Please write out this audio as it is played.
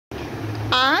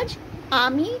আজ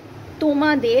আমি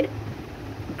তোমাদের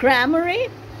গ্রামারে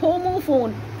হোমোফোন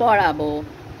পড়াবো।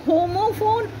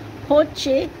 হোমোফোন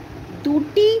হচ্ছে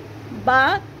দুটি বা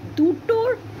দুটোর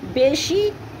বেশি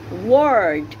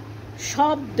ওয়ার্ড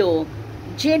শব্দ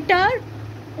যেটার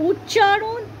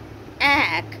উচ্চারণ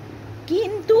এক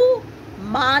কিন্তু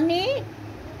মানে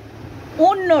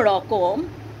অন্যরকম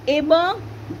এবং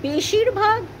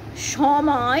বেশিরভাগ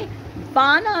সময়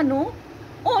বানানো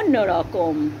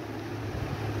অন্যরকম।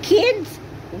 কিডস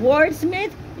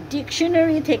ওয়ার্ডসমিথ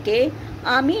ডিকশনারি থেকে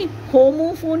আমি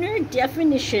হোমোফোনের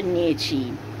ডেফিনিশন নিয়েছি,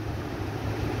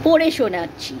 পড়ে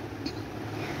শোনাচ্ছি।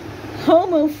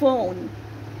 Homophone,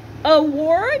 a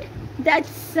word that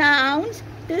sounds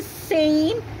the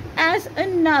same as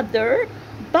another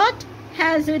but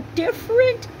has a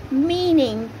different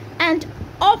meaning and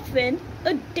often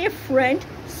a different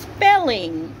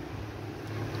spelling.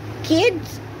 Kids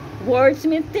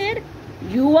ওয়ার্ডসমিথের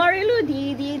ইউআরএলও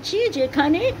দিয়ে দিয়েছি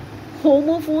যেখানে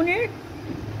হোমোফোনের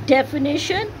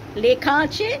ডেফিনিশন লেখা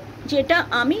আছে, যেটা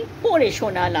আমি পড়ে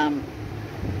শোনালাম।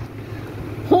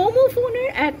 হোমোফোনের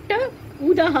একটা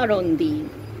উদাহরণ দিই।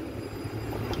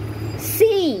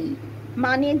 সি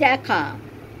মানে দেখা,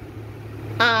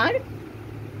 আর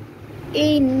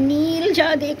এই নীল যা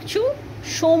দেখছো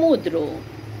সমুদ্র,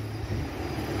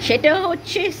 সেটা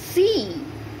হচ্ছে সি,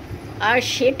 আর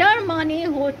সেটার মানে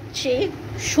হচ্ছে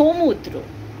সমুদ্র।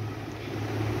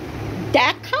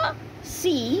 দেখা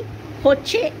সি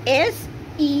হচ্ছে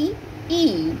SEE,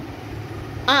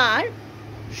 আর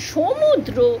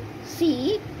সমুদ্র সি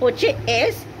হচ্ছে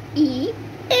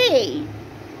SEA।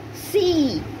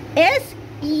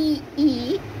 SEE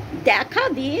দেখা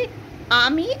দিয়ে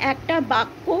আমি একটা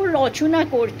বাক্য রচনা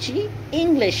করছি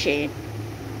ইংলিশে।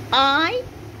 I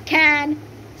can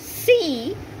see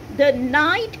the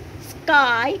night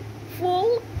sky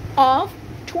full of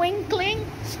twinkling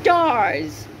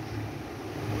stars.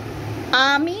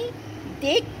 আমি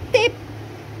দেখতে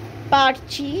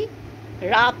পারছি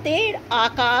রাতের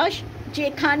আকাশ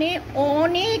যেখানে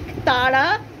অনেক তারা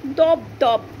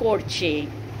দপদপ করছে।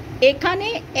 এখানে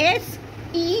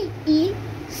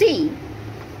SEEC।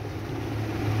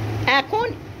 এখন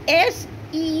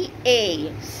SEA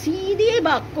সি দিয়ে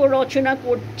বাক্য রচনা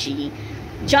করছি,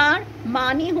 যার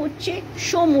মানে হচ্ছে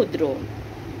সমুদ্র।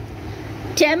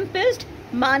 টেম্পেস্ট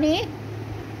মানে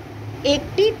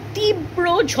একটি তীব্র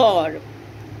ঝড়।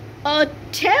 A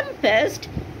tempest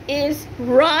is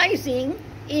rising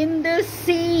in the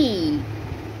sea.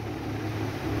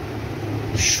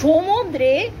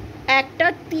 সমুদ্রে একটা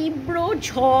তীব্র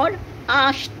ঝড়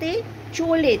আসতে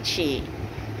চলেছে।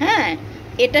 হ্যাঁ,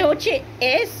 এটা হচ্ছে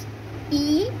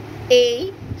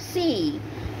SEAC।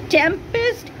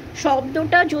 টেম্পেস্ট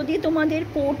শব্দটা যদি তোমাদের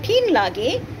কঠিন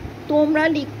লাগে, তোমরা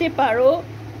লিখতে পারো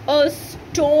A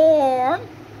storm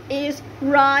is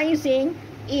rising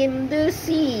in the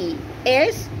sea.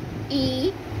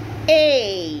 SEA।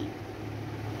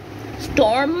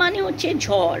 Sturm মানে হচ্ছে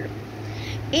ঝড়।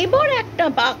 এবার একটা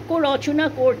বাক্য রচনা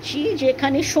করছি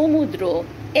যেখানে সমুদ্র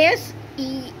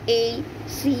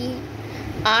SEAC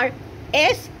আর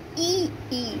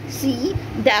SEEC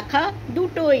দেখা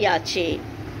দুটোই আছে।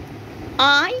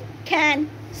 I can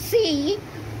see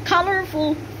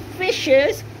colourful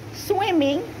fishes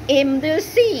swimming in the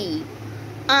sea.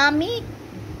 আমি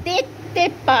দেখতে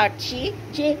পাচ্ছি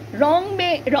যে রং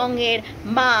বেরঙের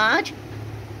মাছ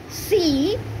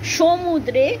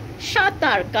সমুদ্রে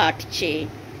সাঁতার কাটছে।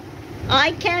 I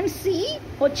can see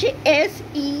হচ্ছে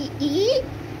SEE,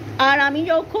 আর আমি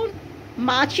যখন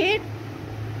মাছের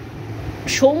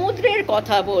সমুদ্রের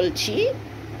কথা বলছি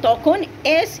তখন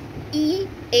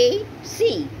SEAC।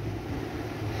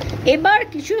 এবার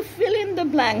কিছু fill in the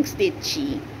blanks দিচ্ছি।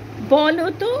 বলো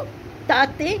তো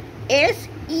তাতে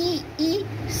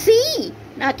SEEC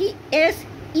নাকি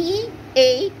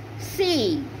SEAC?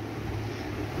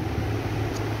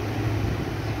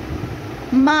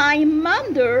 My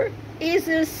mother is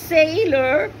a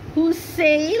sailor who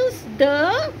sails the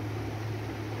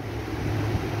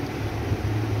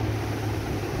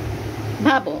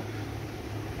ভাবো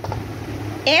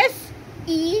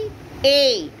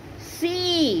SEAC।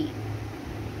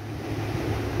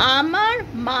 আমার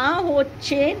মা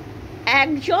হচ্ছেন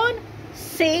একজন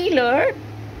সেইলর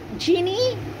যিনি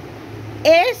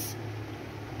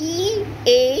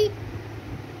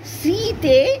SEAC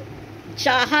তে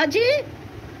জাহাজে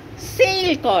সেল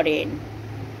করেন।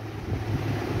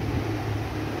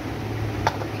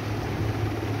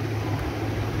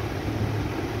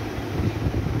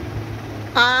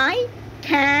 I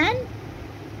can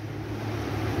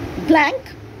blank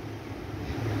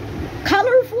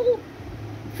colourful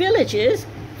villages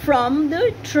from the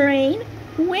train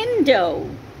window.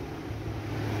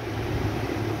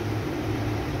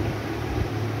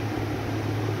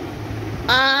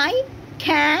 I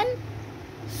can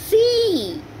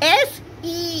see,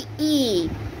 S-E-E,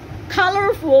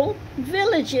 colorful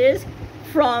villages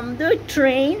from the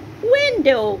train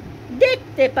window.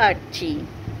 দেখতে পাচ্ছি।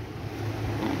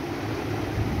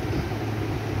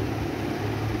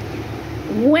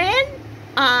 When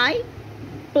I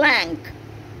blank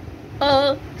a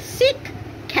sick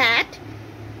cat,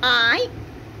 I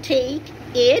take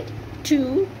it to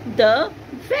the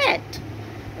vet.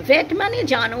 Vet মানে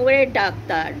জানোয়ারের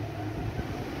doctor.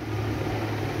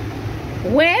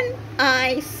 When I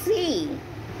see,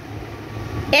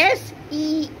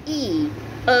 S-E-E,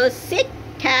 a sick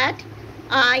cat,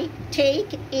 I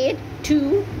take it to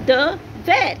the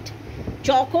vet.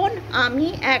 যখন আমি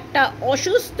একটা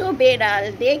অসুস্থ বেড়াল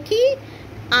দেখি,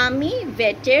 আমি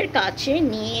ভেটের কাছে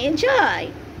নিয়ে যাই।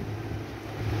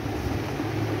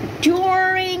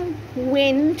 During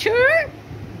winter,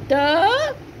 the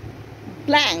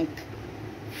blank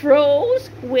froze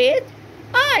with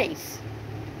ice.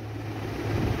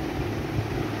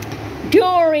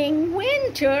 During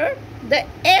winter, the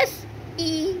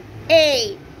S-E-A-C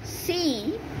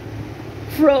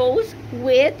froze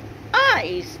with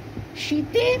ice.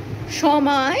 শীতের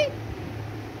সময়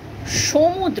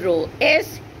সমুদ্র,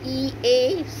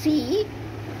 S-E-A-C,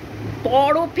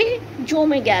 বরফে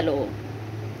জমে গেল।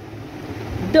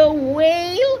 The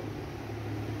whale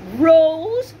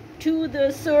rose to the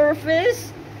surface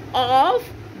of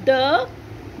the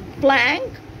blank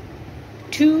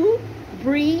to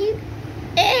breathe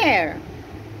air.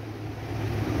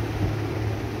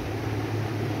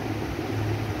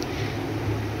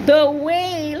 The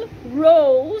whale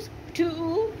rose to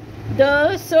the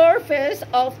surface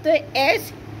of the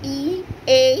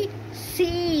S-E-A-C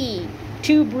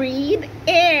to breathe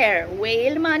air.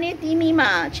 Whale মানে তিমি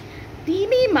মাছ।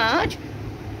 তিমি মাছ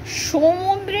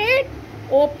সমুদ্রের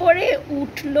ওপরে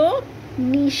উঠল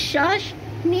নিঃশ্বাস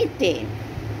নিতে।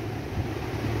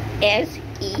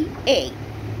 S-E-A